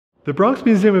The Bronx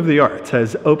Museum of the Arts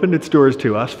has opened its doors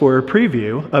to us for a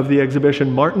preview of the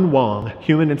exhibition Martin Wong,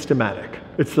 Human Instamatic.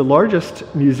 It's the largest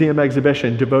museum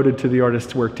exhibition devoted to the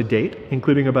artist's work to date,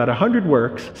 including about 100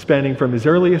 works spanning from his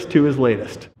earliest to his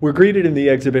latest. We're greeted in the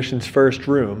exhibition's first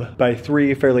room by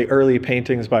 3 fairly early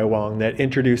paintings by Wong that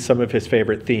introduce some of his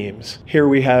favorite themes. Here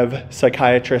we have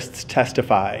Psychiatrists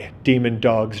Testify, Demon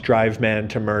Dogs Drive Man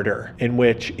to Murder, in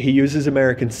which he uses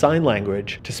American Sign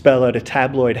Language to spell out a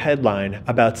tabloid headline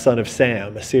about Son of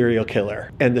Sam, a serial killer.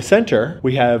 In the center,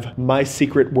 we have My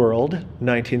Secret World,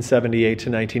 1978 to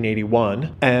 1981,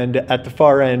 and at the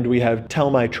far end we have Tell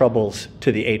My Troubles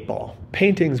to the 8-Ball.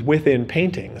 Paintings within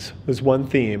paintings was one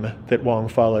theme that Wong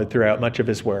followed throughout much of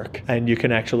his work, and you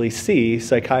can actually see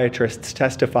Psychiatrists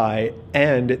Testify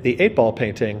and the 8-Ball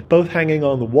painting both hanging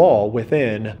on the wall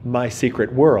within My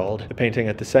Secret World, the painting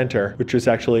at the center, which was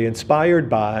actually inspired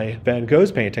by Van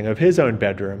Gogh's painting of his own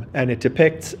bedroom, and it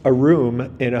depicts a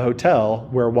room in a hotel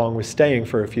where Wong was staying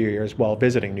for a few years while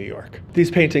visiting New York.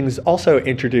 These paintings also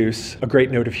introduce a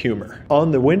great note of humor.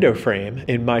 On the window frame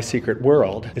in My Secret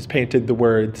World is painted the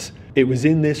words, "It was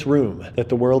in this room that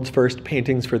the world's first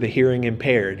paintings for the hearing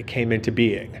impaired came into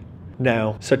being."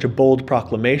 Now, such a bold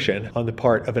proclamation on the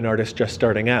part of an artist just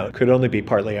starting out could only be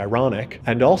partly ironic,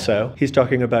 and also, he's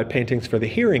talking about paintings for the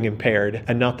hearing impaired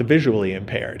and not the visually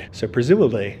impaired, so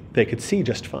presumably they could see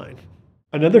just fine.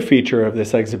 Another feature of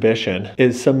this exhibition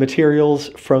is some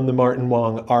materials from the Martin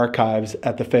Wong archives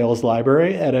at the Fales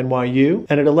Library at NYU,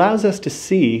 and it allows us to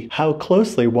see how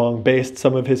closely Wong based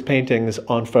some of his paintings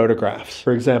on photographs.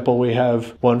 For example, we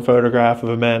have one photograph of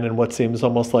a man in what seems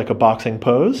almost like a boxing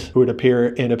pose, who would appear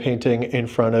in a painting in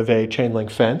front of a chain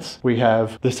link fence. We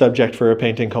have the subject for a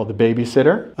painting called The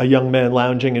Babysitter, a young man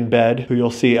lounging in bed who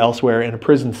you'll see elsewhere in a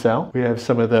prison cell. We have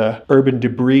some of the urban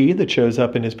debris that shows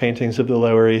up in his paintings of the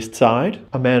Lower East Side,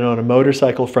 a man on a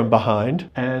motorcycle from behind,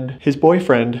 and his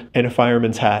boyfriend in a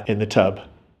fireman's hat in the tub.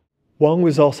 Wong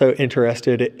was also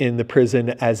interested in the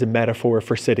prison as a metaphor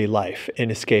for city life,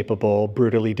 inescapable,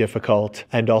 brutally difficult,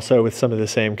 and also with some of the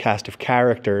same cast of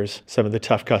characters, some of the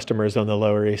tough customers on the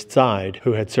Lower East Side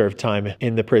who had served time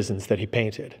in the prisons that he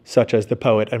painted, such as the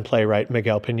poet and playwright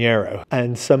Miguel Pinheiro.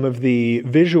 And some of the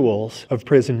visuals of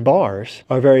prison bars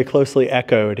are very closely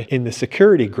echoed in the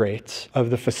security grates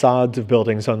of the facades of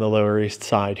buildings on the Lower East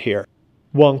Side here.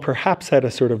 Wong perhaps had a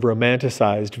sort of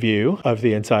romanticized view of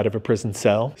the inside of a prison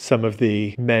cell. Some of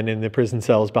the men in the prison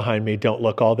cells behind me don't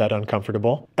look all that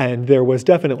uncomfortable. And there was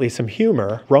definitely some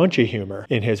humor, raunchy humor,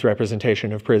 in his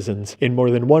representation of prisons. In more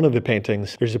than one of the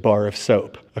paintings, there's a bar of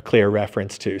soap, a clear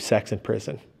reference to sex in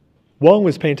prison. Wong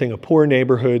was painting a poor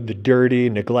neighborhood, the dirty,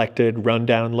 neglected,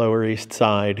 run-down Lower East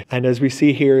Side, and as we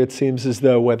see here, it seems as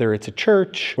though whether it's a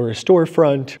church or a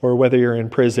storefront or whether you're in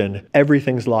prison,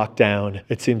 everything's locked down.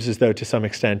 It seems as though to some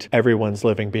extent everyone's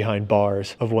living behind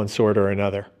bars of one sort or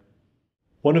another.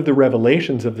 One of the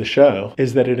revelations of the show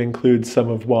is that it includes some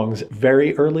of Wong's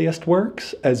very earliest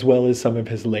works, as well as some of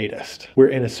his latest. We're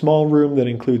in a small room that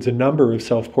includes a number of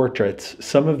self-portraits,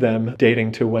 some of them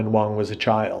dating to when Wong was a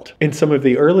child. In some of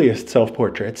the earliest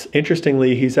self-portraits,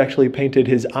 interestingly, he's actually painted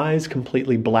his eyes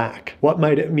completely black. What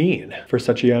might it mean for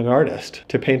such a young artist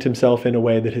to paint himself in a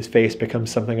way that his face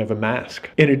becomes something of a mask?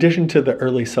 In addition to the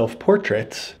early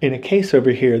self-portraits, in a case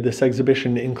over here, this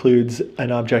exhibition includes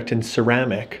an object in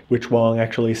ceramic, which Wong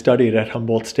actually studied at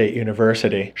Humboldt State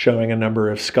University, showing a number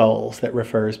of skulls that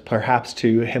refers perhaps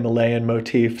to Himalayan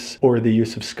motifs or the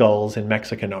use of skulls in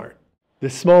Mexican art.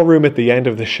 This small room at the end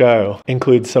of the show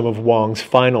includes some of Wong's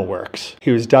final works.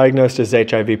 He was diagnosed as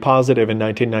HIV positive in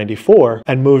 1994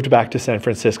 and moved back to San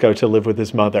Francisco to live with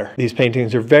his mother. These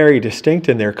paintings are very distinct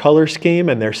in their color scheme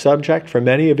and their subject from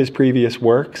many of his previous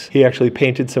works. He actually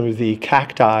painted some of the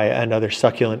cacti and other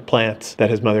succulent plants that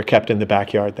his mother kept in the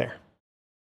backyard there.